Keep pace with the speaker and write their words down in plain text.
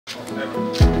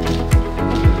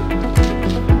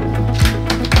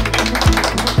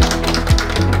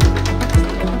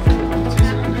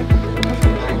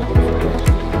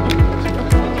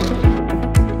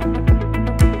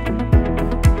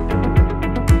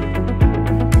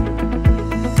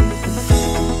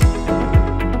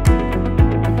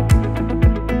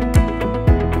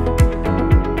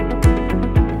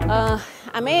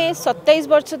आमे 27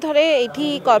 वर्ष थरे एठी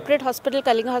corporate hospital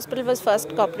Kalinga hospital was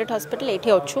first corporate hospital एठी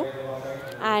अच्छु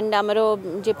एंड आमरो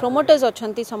जे प्रोमोटर्स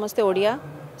अछंती समस्ते ओडिया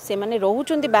से माने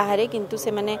रहउचंती बाहरे किंतु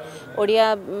से माने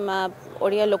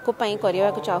ओडिया लोक पई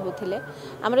करिया को चाहूथिले।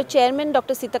 हमरो चेयरमैन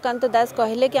डॉक्टर सीताकांत दास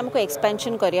कहले कि हमको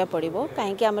एक्सपेंशन करिया पड़िबो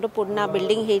काहे कि हमरो पुरना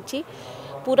बिल्डिंग हेची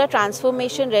पूरा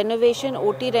ट्रांसफॉर्मेशन रेनोवेशन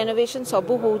ओटी रेनोवेशन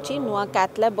सबु होची नुआ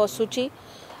कैथ लैब बसुची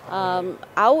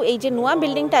आउ ए जे नुआ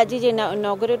बिल्डिंग आज जे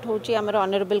इनॉग्रेट होची हमरो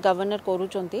ऑनरेबल गवर्नर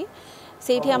करूचंती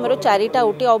सेठी हमरो 4टा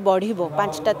ओटी आ बढ़िबो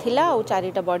 5टा थिला आ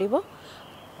 4टा बढ़िबो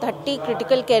 30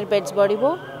 critical care beds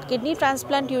बढ़िबो kidney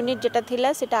transplant unit जेटा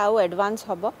थिला सेटा आउ एडवांस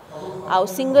हबो आउ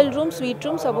सिंगल रूम स्वीट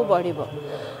रूम सब बढ़िबो।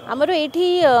 हमरो एठी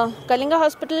Kalinga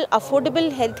hospital affordable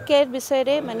health care विषय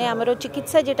रे माने हमरो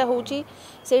चिकित्सा जेटा होची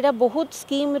सेटा बहुत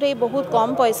स्कीम रे बहुत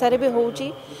कम पैसा रे भी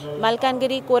होची।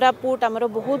 मालकानगिरी कोरापुट हमरो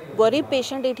बहुत गरीब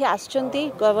पेशेंट एठी आछंती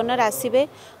गवर्नर आसीबे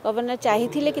गवर्नर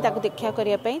चाहिथिले कि ताको देखा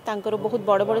करिया पई तांकर बहुत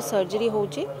बड़ बड़ सर्जरी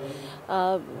होची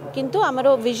किंतु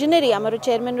हमरो विजनरी हमरो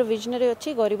चेयरमैन रो विजनरी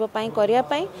अछि गरीब पई करिया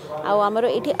पई आ हमरो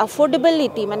एठी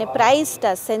अफोर्डेबिलिटी माने प्राइस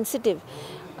ता सेंसिटिव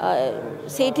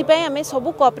सेठी पई हमें सब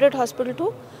corporate hospital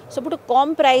to सबुठ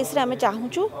come price रे हमें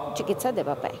चाहूचु चिकित्सा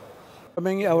देबा पई।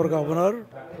 Coming our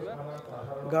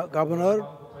governor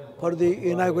for the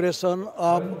inauguration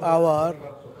of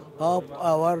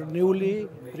our newly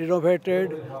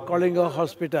renovated Kalinga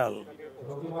hospital,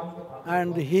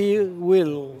 and he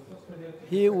will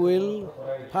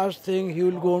first thing he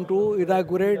will go to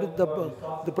inaugurate the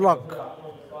block.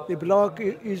 The block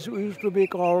used to be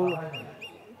called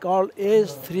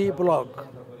S3 block,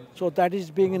 so that is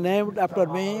being named after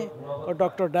me,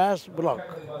 Dr. Das block.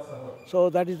 So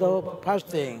that is the first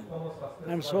thing,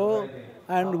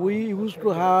 and we used to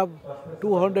have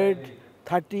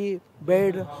 230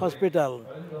 bed hospital.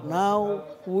 Now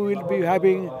we will be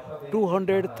having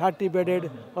 230 bedded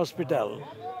hospital.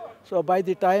 So by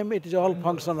the time it is all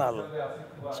functional,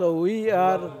 so we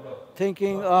are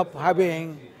thinking of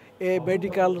having a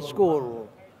medical school,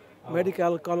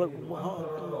 medical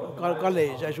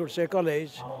college, I should say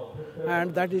college,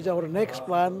 and that is our next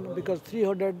plan because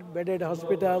 300 bedded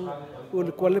hospital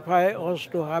will qualify us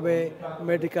to have a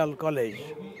medical college.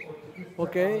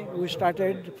 Okay, we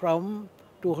started from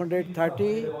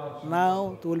 230,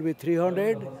 now it will be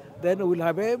 300, then we will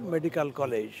have a medical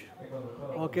college.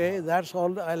 Okay, that's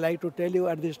all I like to tell you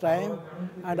at this time,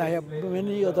 and I have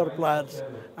many other plans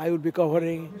I will be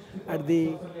covering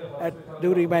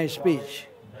during my speech.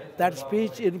 That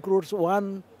speech includes one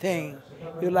thing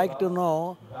you like to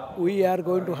know. We are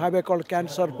going to have a called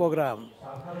cancer program,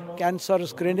 cancer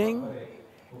screening,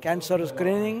 cancer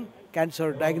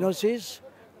diagnosis,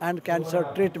 and cancer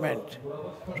treatment.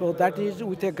 So that is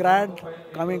with a grant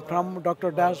coming from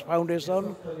Dr. Das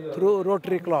Foundation through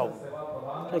Rotary Club.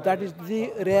 So that is the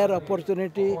rare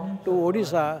opportunity to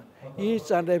Odisha.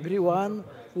 Each and everyone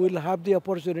will have the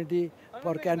opportunity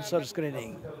for cancer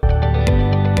screening.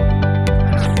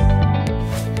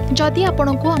 जदि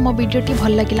आपंक आम भिडी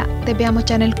भल लगा तेब आम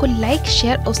channel को like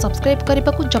share और subscribe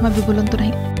करने को जमा भी भूलु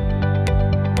नहीं।